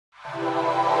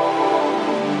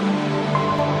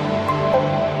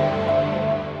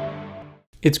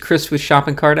It's Chris with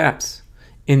Shopping Cart Apps.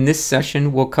 In this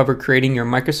session, we'll cover creating your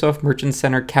Microsoft Merchant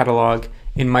Center catalog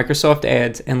in Microsoft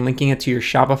Ads and linking it to your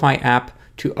Shopify app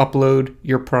to upload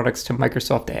your products to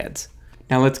Microsoft Ads.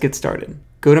 Now let's get started.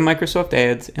 Go to Microsoft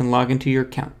Ads and log into your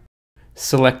account.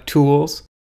 Select Tools,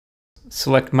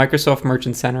 select Microsoft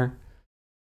Merchant Center,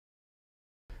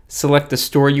 select the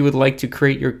store you would like to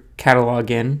create your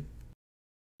catalog in,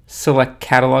 select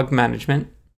Catalog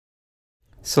Management,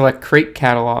 select Create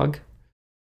Catalog,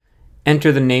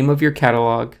 enter the name of your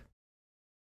catalog.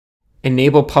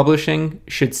 Enable publishing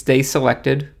should stay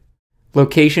selected.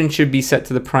 Location should be set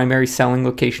to the primary selling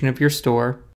location of your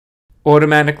store.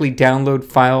 Automatically download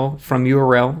file from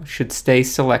URL should stay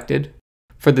selected.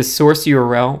 For the source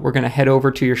URL, we're going to head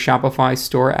over to your Shopify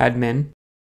store admin.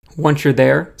 Once you're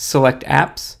there, select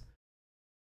Apps.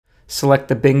 Select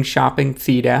the Bing Shopping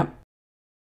Feed app.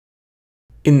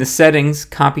 In the settings,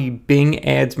 copy Bing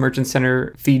Ads Merchant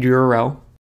Center feed URL.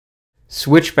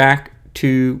 Switch back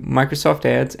to Microsoft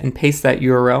Ads and paste that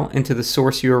URL into the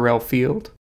source URL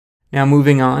field. Now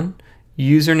moving on,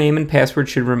 username and password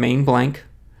should remain blank.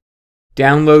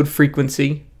 Download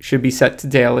frequency should be set to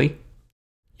daily.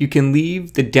 You can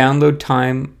leave the download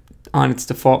time on its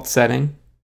default setting.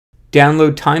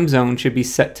 Download time zone should be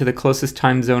set to the closest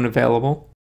time zone available.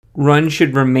 Run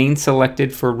should remain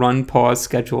selected for run pause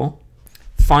schedule.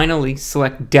 Finally,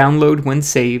 select download when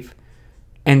save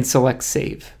and select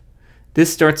save.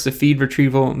 This starts the feed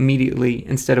retrieval immediately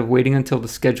instead of waiting until the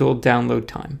scheduled download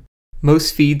time.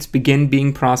 Most feeds begin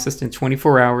being processed in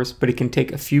 24 hours, but it can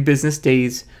take a few business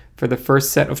days for the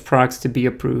first set of products to be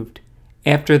approved.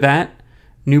 After that,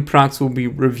 new products will be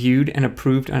reviewed and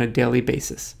approved on a daily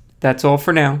basis. That's all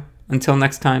for now. Until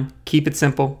next time, keep it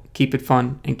simple, keep it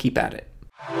fun, and keep at it.